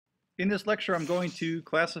In this lecture, I'm going to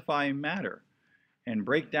classify matter and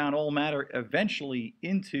break down all matter eventually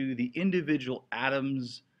into the individual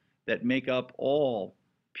atoms that make up all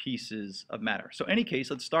pieces of matter. So in any case,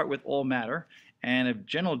 let's start with all matter. And a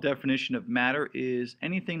general definition of matter is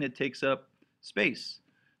anything that takes up space.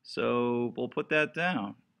 So we'll put that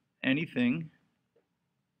down. Anything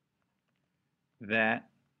that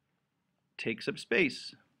takes up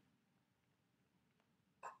space.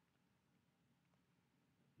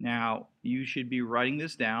 Now, you should be writing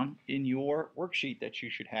this down in your worksheet that you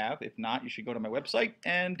should have. If not, you should go to my website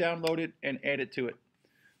and download it and add it to it.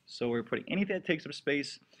 So we're putting anything that takes up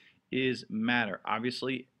space is matter.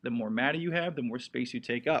 Obviously, the more matter you have, the more space you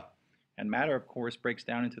take up. And matter, of course, breaks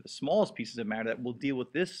down into the smallest pieces of matter that we'll deal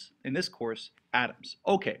with this in this course, atoms.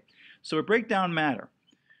 Okay, so we break down matter.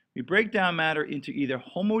 We break down matter into either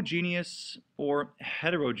homogeneous or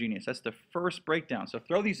heterogeneous. That's the first breakdown. So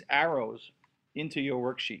throw these arrows into your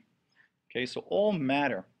worksheet. Okay, so all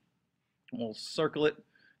matter, we'll circle it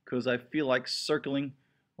because I feel like circling.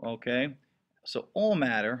 Okay, so all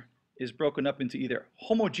matter is broken up into either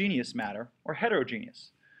homogeneous matter or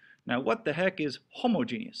heterogeneous. Now, what the heck is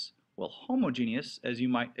homogeneous? Well, homogeneous, as you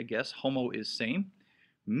might guess, homo is same,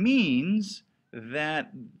 means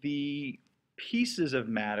that the pieces of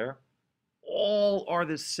matter all are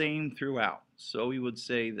the same throughout. So we would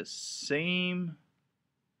say the same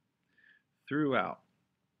throughout.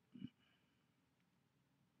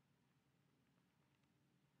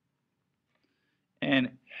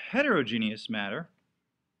 And heterogeneous matter,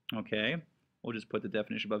 okay, we'll just put the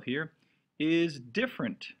definition above here, is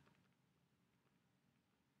different.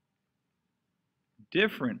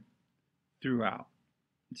 Different throughout.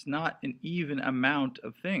 It's not an even amount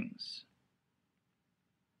of things.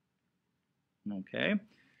 Okay?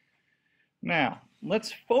 Now,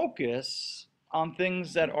 let's focus on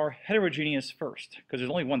things that are heterogeneous first, because there's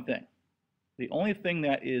only one thing. The only thing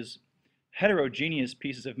that is heterogeneous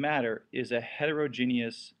pieces of matter is a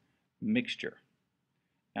heterogeneous mixture.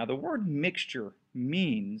 Now, the word mixture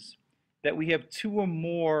means that we have two or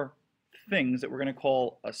more things that we're going to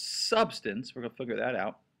call a substance. We're going to figure that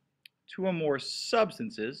out. Two or more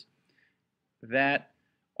substances that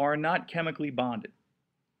are not chemically bonded.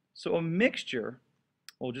 So a mixture,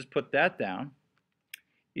 we'll just put that down,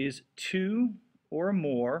 is two or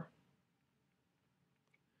more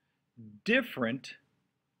different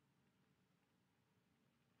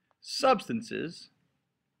substances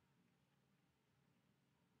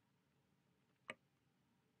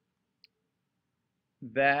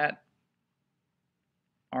that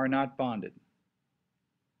are not bonded.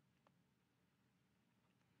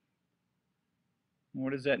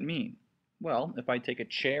 What does that mean? Well, if I take a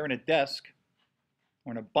chair and a desk,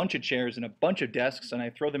 or a bunch of chairs and a bunch of desks, and I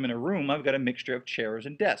throw them in a room, I've got a mixture of chairs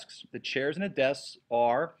and desks. The chairs and the desks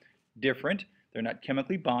are different. They're not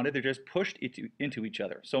chemically bonded. They're just pushed into each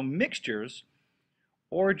other. So mixtures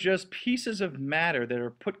are just pieces of matter that are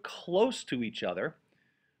put close to each other,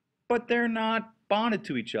 but they're not bonded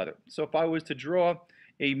to each other. So if I was to draw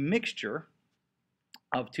a mixture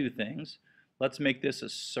of two things, let's make this a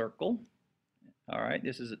circle. All right,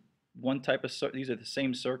 this is one type of circle. These are the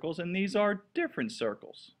same circles, and these are different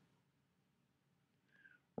circles.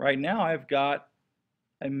 Right now I've got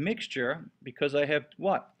a mixture because I have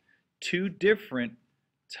what? Two different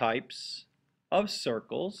types of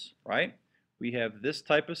circles, right? We have this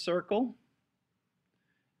type of circle,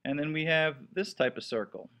 and then we have this type of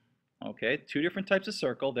circle. Okay, two different types of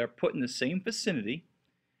circle. They're put in the same vicinity,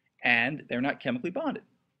 and they're not chemically bonded.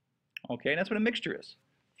 Okay, and that's what a mixture is.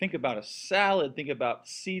 Think about a salad, think about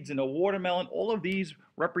seeds in a watermelon. All of these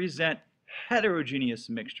represent heterogeneous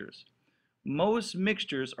mixtures. Most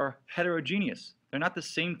mixtures are heterogeneous. They're not the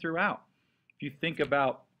same throughout. If you think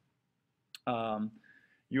about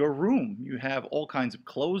your room, you have all kinds of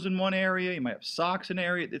clothes in one area, you might have socks in an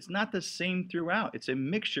area. It's not the same throughout. It's a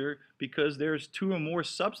mixture because there's two or more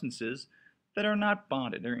substances that are not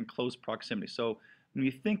bonded. They're in close proximity. So when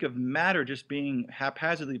you think of matter just being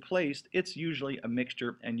haphazardly placed, it's usually a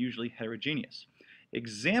mixture and usually heterogeneous.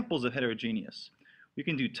 Examples of heterogeneous. We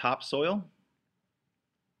can do topsoil.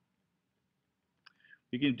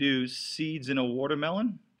 We can do seeds in a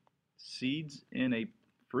watermelon, seeds in a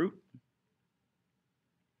fruit.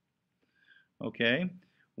 Okay,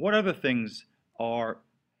 what other things are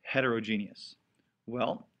heterogeneous?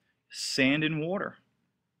 Well, sand and water.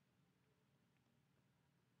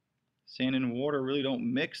 Sand and water really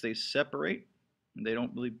don't mix, they separate, they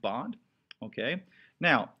don't really bond. Okay,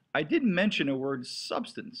 now I did mention a word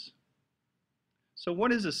substance. So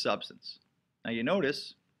what is a substance? Now you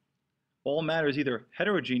notice all matter is either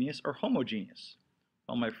heterogeneous or homogeneous.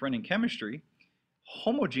 Well, my friend in chemistry,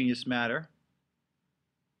 homogeneous matter,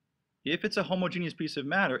 if it's a homogeneous piece of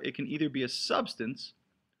matter, it can either be a substance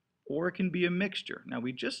or it can be a mixture. Now,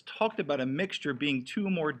 we just talked about a mixture being two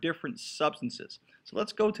or more different substances. So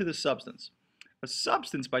let's go to the substance. A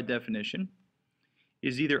substance, by definition,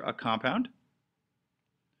 is either a compound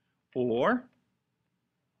or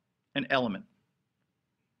an element.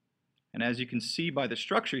 And as you can see by the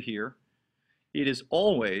structure here, it is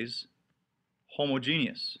always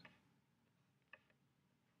homogeneous.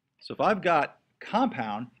 So if I've got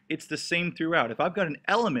compound, it's the same throughout. If I've got an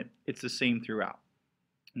element, it's the same throughout.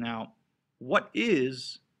 Now, what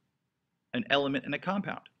is an element and a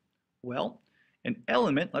compound? Well, an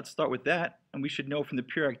element, let's start with that, and we should know from the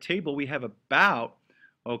periodic table we have about,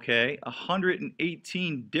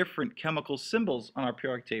 118 different chemical symbols on our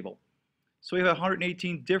periodic table. So we have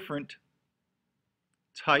 118 different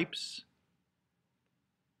types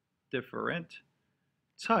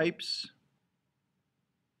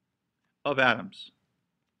of atoms.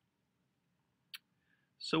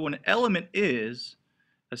 So an element is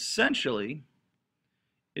essentially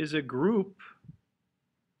a group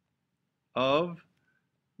of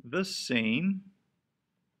the same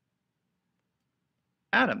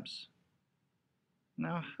atoms.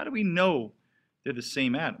 Now, how do we know they're the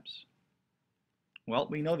same atoms? Well,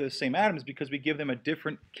 we know they're the same atoms because we give them a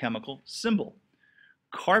different chemical symbol.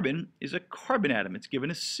 Carbon is a carbon atom. It's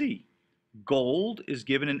given a C. Gold is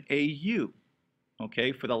given an AU,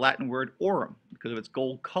 for the Latin word aurum, because of its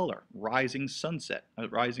gold color. Rising sunset,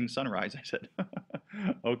 rising sunrise, I said.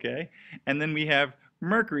 And then we have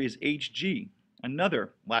mercury is Hg,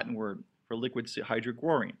 another Latin word for liquid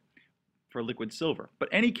hydrochlorine, for liquid silver. But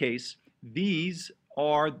in any case, these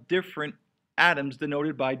are different atoms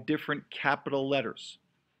denoted by different capital letters.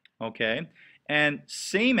 And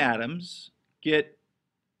same atoms get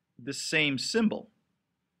the same symbol.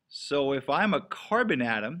 So if I'm a carbon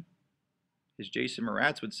atom, as Jason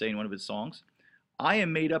Mraz would say in one of his songs, I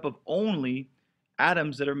am made up of only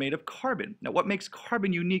atoms that are made of carbon. Now, what makes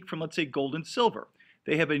carbon unique from, let's say, gold and silver?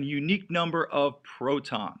 They have a unique number of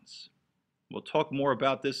protons. We'll talk more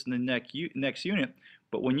about this in the next unit,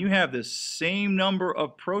 but when you have the same number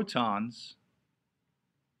of protons,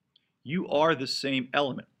 you are the same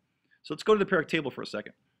element. So let's go to the periodic table for a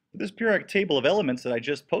second. This periodic table of elements that I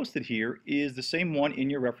just posted here is the same one in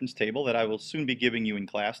your reference table that I will soon be giving you in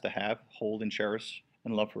class to have, hold, and cherish,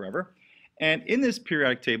 and love forever. And in this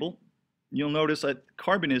periodic table, you'll notice that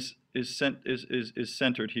carbon is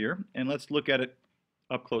centered here. And let's look at it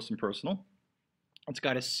up close and personal. It's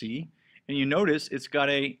got a C, and you notice it's got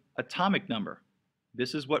an atomic number.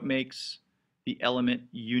 This is what makes the element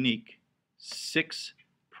unique, 6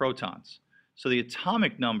 protons. So the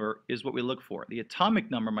atomic number is what we look for. The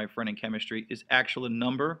atomic number, my friend, in chemistry is actually the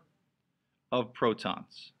number of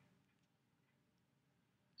protons.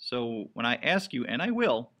 So when I ask you, and I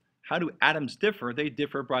will, how do atoms differ? They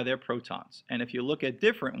differ by their protons. And if you look at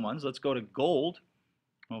different ones, let's go to gold,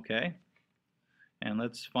 and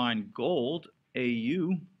let's find gold, Au,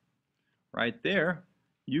 right there.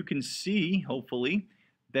 You can see, hopefully,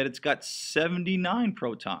 that it's got 79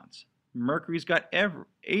 protons. Mercury's got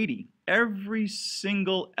 80. Every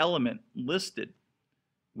single element listed,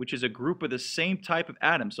 which is a group of the same type of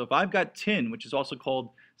atom. So if I've got tin, which is also called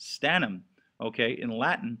stannum, in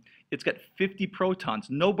Latin, it's got 50 protons.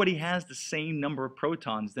 Nobody has the same number of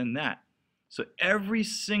protons than that. So every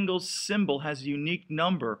single symbol has a unique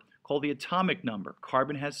number called the atomic number.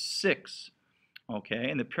 Carbon has 6,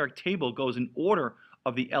 and the periodic table goes in order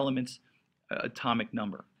of the element's atomic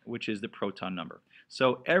number, which is the proton number.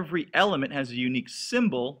 So every element has a unique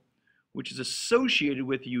symbol which is associated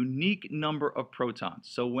with a unique number of protons.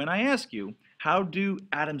 So when I ask you, how do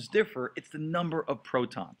atoms differ? It's the number of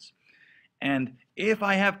protons. And if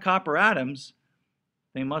I have copper atoms,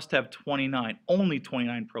 they must have 29, only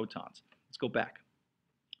 29 protons. Let's go back.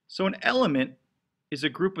 So an element is a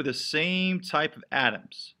group of the same type of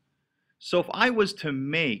atoms. So if I was to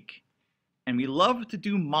make, and we love to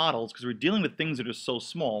do models because we're dealing with things that are so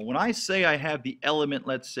small. When I say I have the element,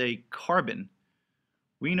 let's say carbon,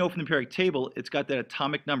 we know from the periodic table it's got that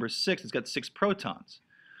atomic number 6, it's got 6 protons.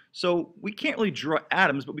 So we can't really draw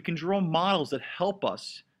atoms, but we can draw models that help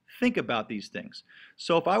us think about these things.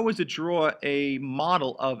 So if I was to draw a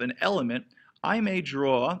model of an element, I may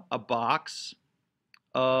draw a box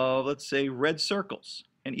of, let's say, red circles.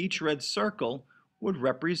 And each red circle would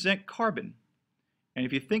represent carbon. And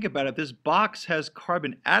if you think about it, this box has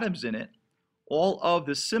carbon atoms in it, all of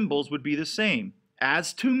the symbols would be the same.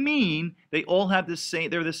 As to mean they all have the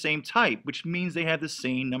same, they're the same type, which means they have the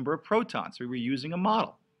same number of protons. We were using a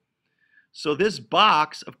model. So this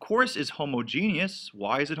box, of course, is homogeneous.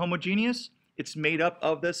 Why is it homogeneous? It's made up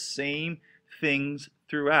of the same things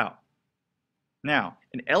throughout. Now,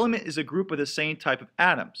 an element is a group of the same type of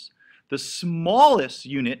atoms. The smallest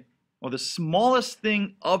unit, or the smallest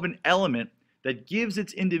thing of an element that gives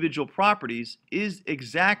its individual properties is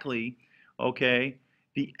exactly, okay,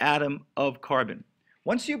 the atom of carbon.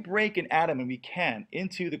 Once you break an atom, and we can,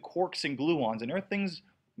 into the quarks and gluons, and there are things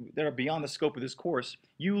that are beyond the scope of this course,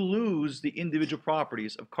 you lose the individual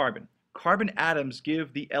properties of carbon. Carbon atoms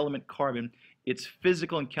give the element carbon its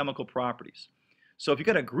physical and chemical properties. So if you've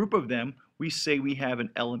got a group of them, we say we have an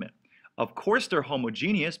element. Of course they're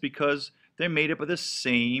homogeneous because they're made up of the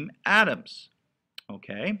same atoms.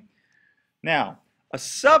 Okay? Now, a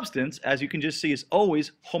substance, as you can just see, is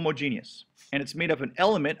always homogeneous. And it's made up of an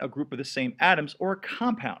element, a group of the same atoms, or a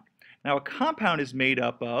compound. Now, a compound is made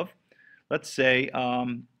up of, let's say,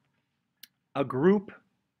 a group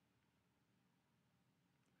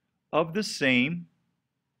of the same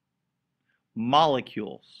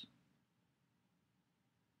molecules.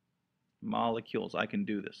 Molecules, I can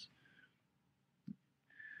do this.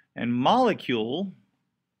 And molecule,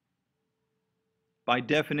 by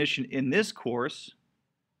definition in this course,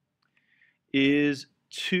 is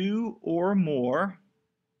two or more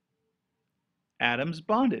atoms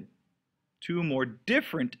bonded. Two or more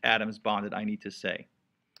different atoms bonded, I need to say.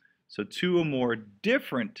 So two or more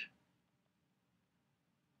different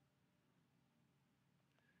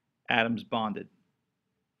atoms bonded.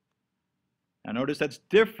 Now notice that's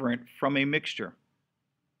different from a mixture.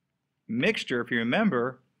 Mixture, if you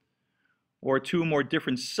remember, or two or more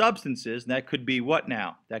different substances, and that could be what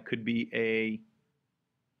now? That could be a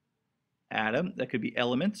atom, that could be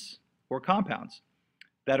elements or compounds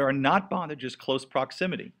that are not bonded, just close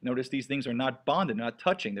proximity. Notice these things are not bonded, not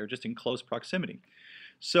touching, they're just in close proximity.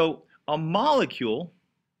 So a molecule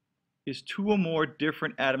is two or more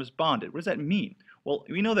different atoms bonded. What does that mean? Well,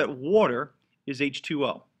 we know that water is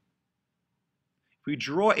H2O. If we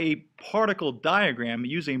draw a particle diagram,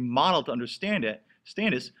 use a model to understand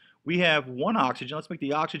this, we have one oxygen. Let's make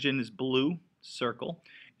the oxygen this blue circle,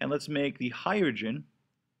 and let's make the hydrogen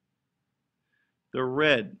the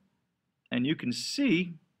red. And you can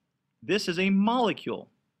see this is a molecule.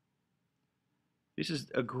 This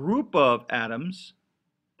is a group of atoms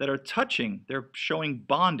that are touching. They're showing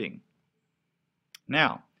bonding.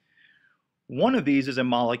 Now, one of these is a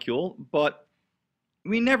molecule, but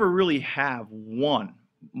we never really have one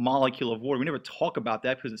molecule of water. We never talk about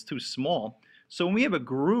that because it's too small. So when we have a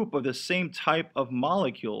group of the same type of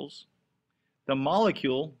molecules, the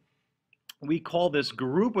molecule, we call this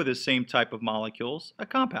group of the same type of molecules a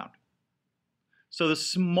compound. So the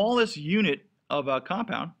smallest unit of a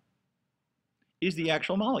compound is the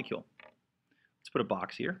actual molecule. Let's put a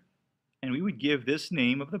box here, and we would give this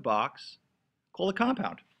name of the box called a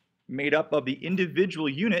compound, made up of the individual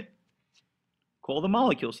unit called the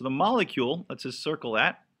molecule. So the molecule, let's just circle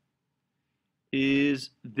that, is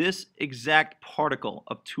this exact particle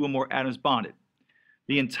of two or more atoms bonded.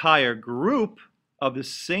 The entire group of the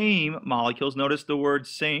same molecules, notice the word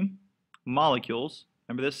same, molecules,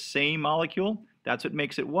 remember this same molecule? That's what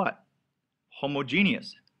makes it what?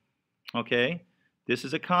 Homogeneous. Okay, this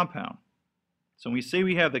is a compound. So when we say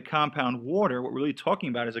we have the compound water, what we're really talking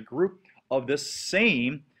about is a group of the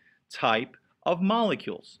same type of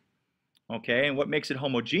molecules. Okay, and what makes it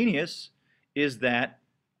homogeneous is that,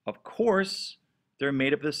 of course, they're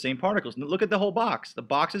made up of the same particles. Now look at the whole box. The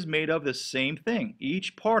box is made of the same thing,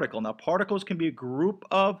 each particle. Now particles can be a group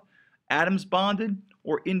of atoms bonded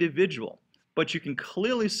or individual, but you can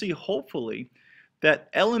clearly see, hopefully, that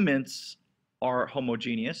elements are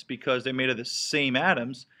homogeneous because they're made of the same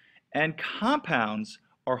atoms, and compounds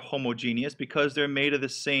are homogeneous because they're made of the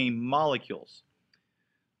same molecules.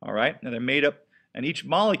 All right, now they're made up, and each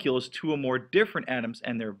molecule is two or more different atoms,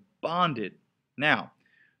 and they're bonded. Now,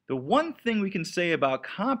 the one thing we can say about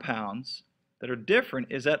compounds that are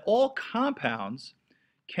different is that all compounds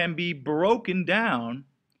can be broken down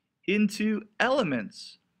into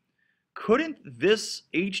elements. Couldn't this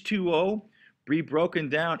H2O be broken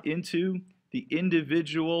down into the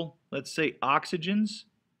individual, let's say, oxygens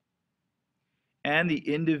and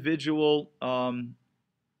the individual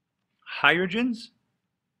hydrogens?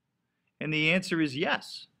 And the answer is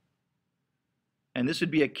yes. And this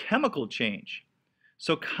would be a chemical change.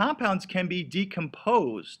 So compounds can be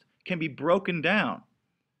decomposed, can be broken down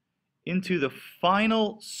into the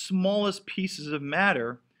final smallest pieces of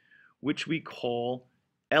matter, which we call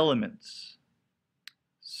elements.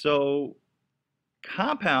 So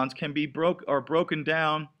compounds can be broken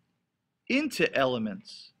down into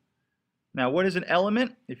elements. Now, what is an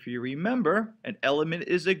element? If you remember, an element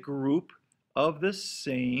is a group of the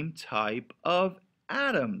same type of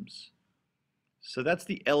atoms. So that's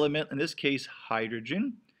the element, in this case,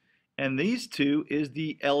 hydrogen. And these two is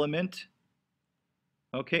the element,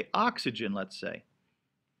 okay, oxygen, let's say.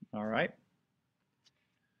 All right.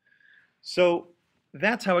 So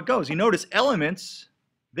that's how it goes. You notice elements,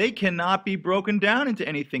 they cannot be broken down into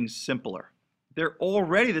anything simpler. They're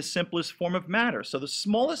already the simplest form of matter. So the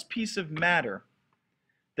smallest piece of matter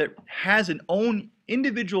that has an own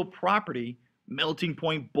individual property, melting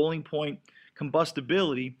point, boiling point,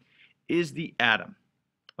 combustibility, is the atom.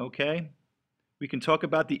 Okay? We can talk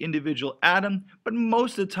about the individual atom, but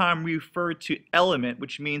most of the time we refer to element,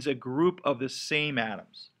 which means a group of the same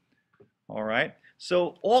atoms. All right?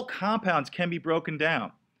 So all compounds can be broken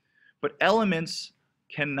down, but elements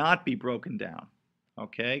cannot be broken down.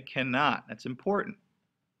 Okay? Cannot. That's important.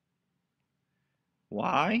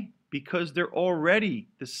 Why? Because they're already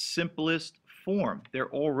the simplest form.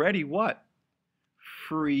 They're already what?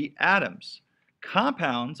 Free atoms.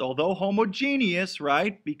 Compounds, although homogeneous,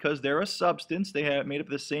 right, because they're a substance, they have made up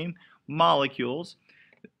of the same molecules,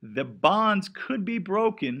 the bonds could be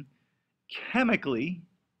broken chemically,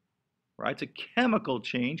 right? It's a chemical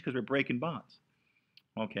change because we're breaking bonds.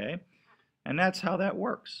 Okay? And that's how that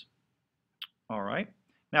works. All right?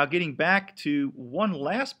 Now, getting back to one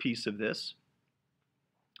last piece of this,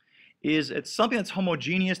 is it's something that's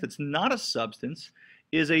homogeneous, that's not a substance,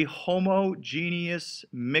 is a homogeneous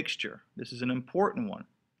mixture. This is an important one.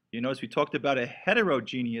 You notice we talked about a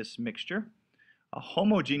heterogeneous mixture. A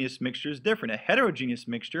homogeneous mixture is different. A heterogeneous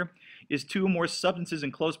mixture is two or more substances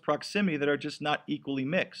in close proximity that are just not equally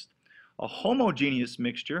mixed. A homogeneous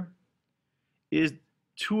mixture is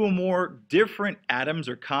two or more different atoms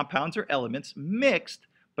or compounds or elements mixed,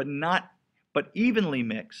 but evenly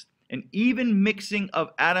mixed. An even mixing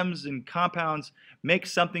of atoms and compounds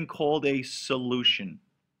makes something called a solution.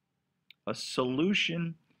 A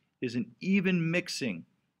solution is an even mixing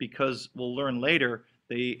because we'll learn later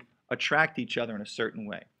they attract each other in a certain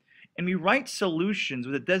way. And we write solutions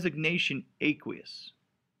with the designation aqueous.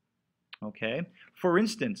 Okay? For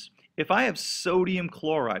instance, if I have sodium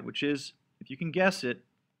chloride, which is, if you can guess it,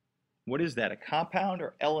 what is that? A compound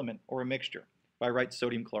or element or a mixture? If I write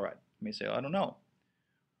sodium chloride, you may say, oh, I don't know.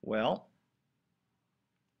 Well,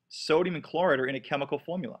 sodium and chloride are in a chemical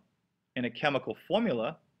formula. In a chemical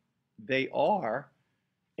formula, they are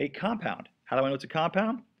a compound. How do I know it's a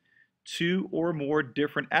compound? Two or more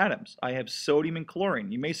different atoms. I have sodium and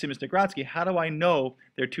chlorine. You may say, Mr. Nagrodsky, how do I know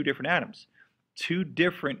they're two different atoms? Two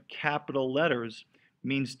different capital letters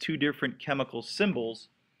means two different chemical symbols,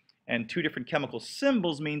 and two different chemical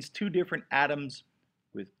symbols means two different atoms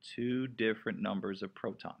with two different numbers of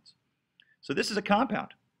protons. So this is a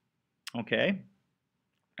compound. Okay?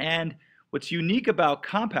 And what's unique about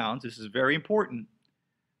compounds, this is very important,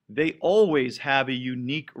 they always have a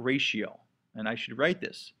unique ratio. And I should write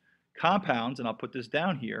this. Compounds, and I'll put this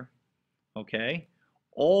down here, okay,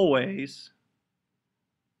 always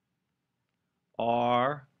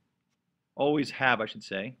have, I should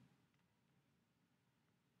say,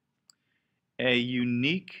 a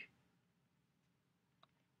unique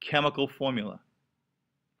chemical formula.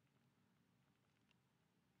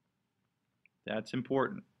 That's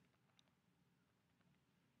important.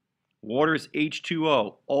 Water is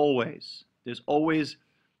H2O, always. There's always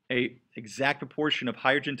an exact proportion of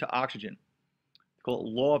hydrogen to oxygen. They call it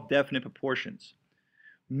law of definite proportions.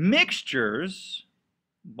 Mixtures,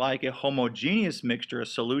 like a homogeneous mixture, a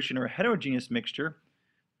solution, or a heterogeneous mixture,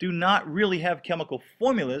 do not really have chemical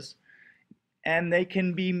formulas, and they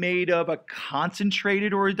can be made of a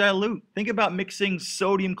concentrated or a dilute. Think about mixing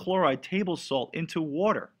sodium chloride, table salt, into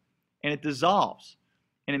water, and it dissolves,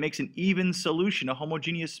 and it makes an even solution, a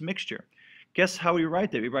homogeneous mixture. Guess how we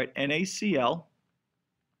write that? We write NaCl,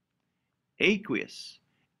 aqueous.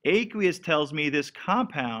 Aqueous tells me this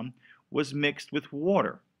compound was mixed with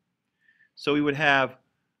water. So we would have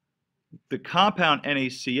the compound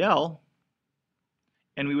NaCl,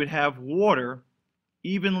 and we would have water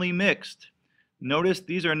evenly mixed. Notice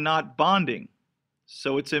these are not bonding,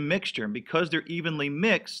 so it's a mixture. And because they're evenly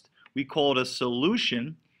mixed, we call it a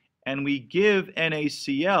solution, and we give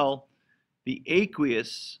NaCl the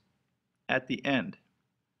aqueous at the end.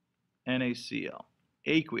 NaCl,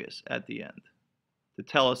 aqueous at the end, to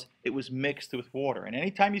tell us it was mixed with water. And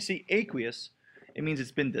anytime you see aqueous, it means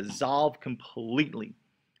it's been dissolved completely,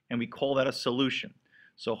 and we call that a solution.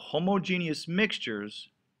 So homogeneous mixtures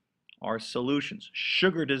are solutions.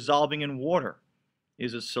 Sugar dissolving in water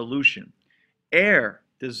is a solution. Air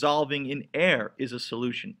dissolving in air is a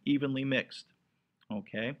solution, evenly mixed.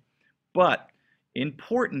 Okay? But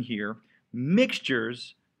important here,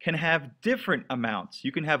 mixtures can have different amounts.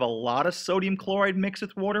 You can have a lot of sodium chloride mixed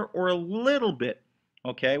with water or a little bit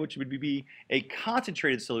okay, which would be a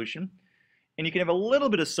concentrated solution. And you can have a little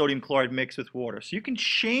bit of sodium chloride mixed with water. So you can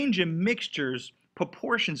change a mixture's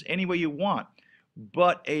proportions any way you want,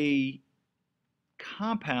 but a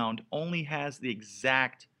compound only has the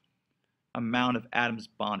exact amount of atoms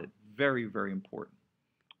bonded. Very, very important.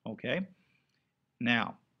 Okay?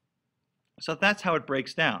 Now, so that's how it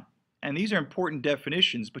breaks down. And these are important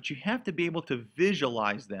definitions, but you have to be able to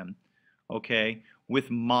visualize them, okay, with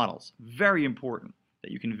models. Very important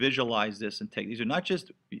that you can visualize this and take. These are not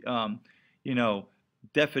just, you know,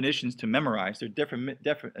 definitions to memorize. They're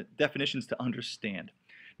definitions to understand.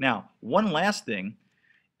 Now, one last thing,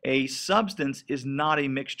 a substance is not a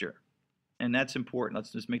mixture. And that's important.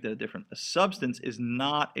 Let's just make that a difference. A substance is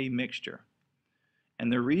not a mixture.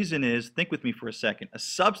 And the reason is, think with me for a second, a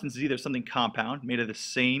substance is either something compound, made of the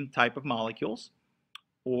same type of molecules,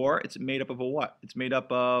 or it's made up of a what? It's made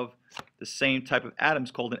up of the same type of atoms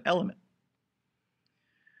called an element.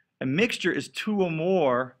 A mixture is two or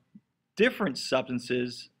more different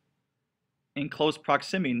substances in close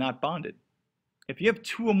proximity, not bonded. If you have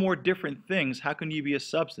two or more different things, how can you be a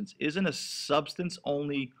substance? Isn't a substance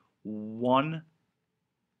only one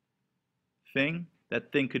thing?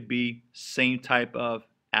 That thing could be same type of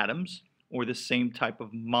atoms or the same type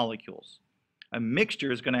of molecules. A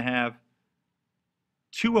mixture is going to have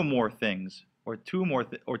two or more things or two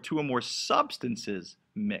or more substances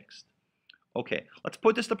mixed. Okay, let's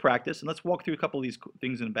put this to practice and let's walk through a couple of these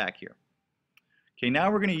things in the back here. Okay, now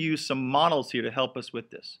we're going to use some models here to help us with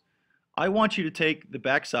this. I want you to take the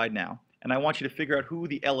back side now and I want you to figure out who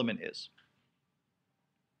the element is.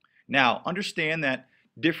 Now, understand that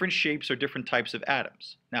different shapes are different types of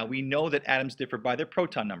atoms. Now, we know that atoms differ by their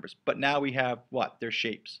proton numbers, but now we have what? Their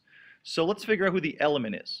shapes. So let's figure out who the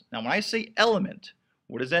element is. Now, when I say element,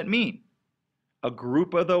 what does that mean? A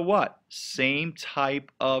group of the what? Same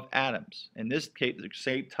type of atoms. In this case, the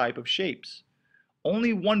same type of shapes.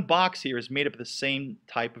 Only one box here is made up of the same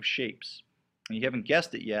type of shapes. And you haven't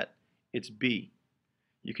guessed it yet, it's B.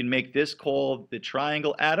 You can make this called the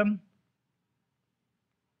triangle atom,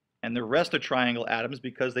 and the rest are triangle atoms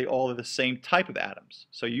because they all are the same type of atoms.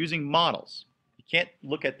 So using models, you can't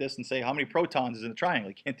look at this and say how many protons is in a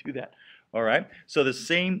triangle. You can't do that. All right? So the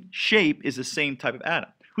same shape is the same type of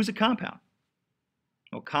atom. Who's a compound?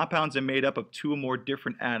 Well, compounds are made up of two or more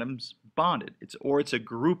different atoms bonded. It's a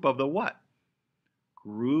group of the what?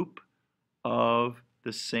 Group of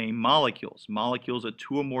the same molecules. Molecules are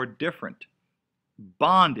two or more different.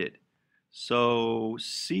 Bonded. So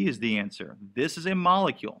C is the answer. This is a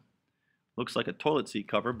molecule. Looks like a toilet seat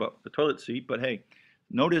cover, but hey,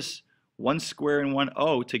 notice one square and one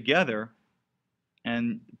O together,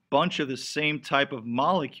 and a bunch of the same type of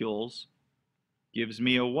molecules gives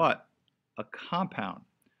me a what? A compound.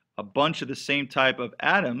 A bunch of the same type of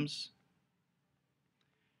atoms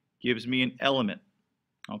gives me an element.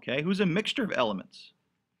 Okay, who's a mixture of elements?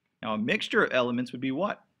 Now, a mixture of elements would be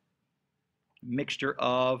what? Mixture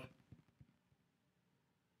of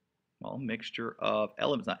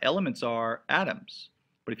elements. Now, elements are atoms.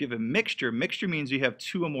 But if you have a mixture, mixture means you have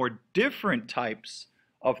two or more different types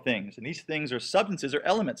of things. And these things are substances or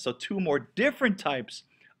elements. So two or more different types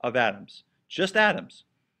of atoms. Just atoms.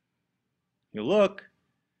 You look,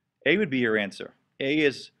 A would be your answer. A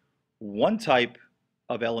is one type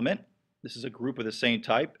of element. This is a group of the same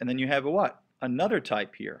type. And then you have a what? Another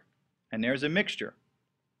type here. And there's a mixture.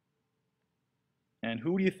 And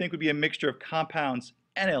who do you think would be a mixture of compounds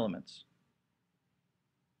and elements?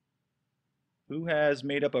 Who has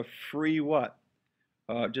made up a free what?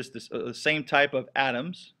 Just the same type of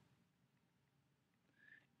atoms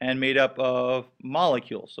and made up of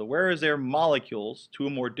molecules. So where is there molecules, two or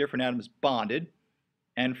more different atoms bonded,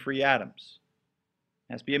 and free atoms?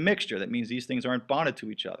 It has to be a mixture. That means these things aren't bonded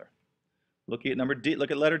to each other. Look at number D.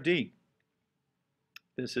 Look at letter D.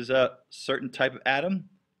 This is a certain type of atom,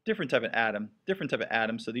 different type of atom, different type of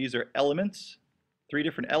atom. So these are elements, three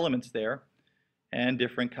different elements there, and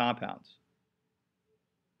different compounds.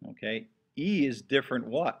 Okay, E is different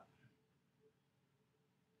what?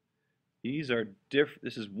 These are different.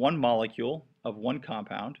 This is one molecule of one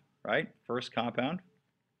compound, right? First compound.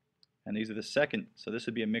 And these are the second. So this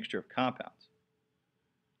would be a mixture of compounds.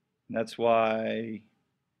 And that's why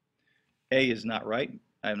A is not right.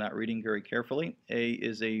 I'm not reading very carefully. A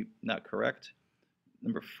is not correct.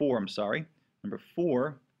 Number 4, I'm sorry. Number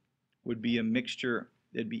 4 would be a mixture.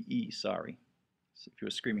 It'd be E, sorry, if you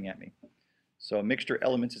were screaming at me. So a mixture of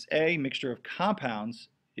elements is A. Mixture of compounds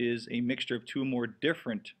is a mixture of two or more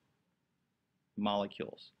different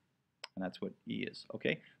molecules. And that's what E is.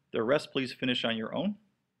 Okay. The rest, please finish on your own.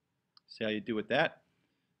 See how you do with that.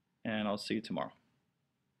 And I'll see you tomorrow.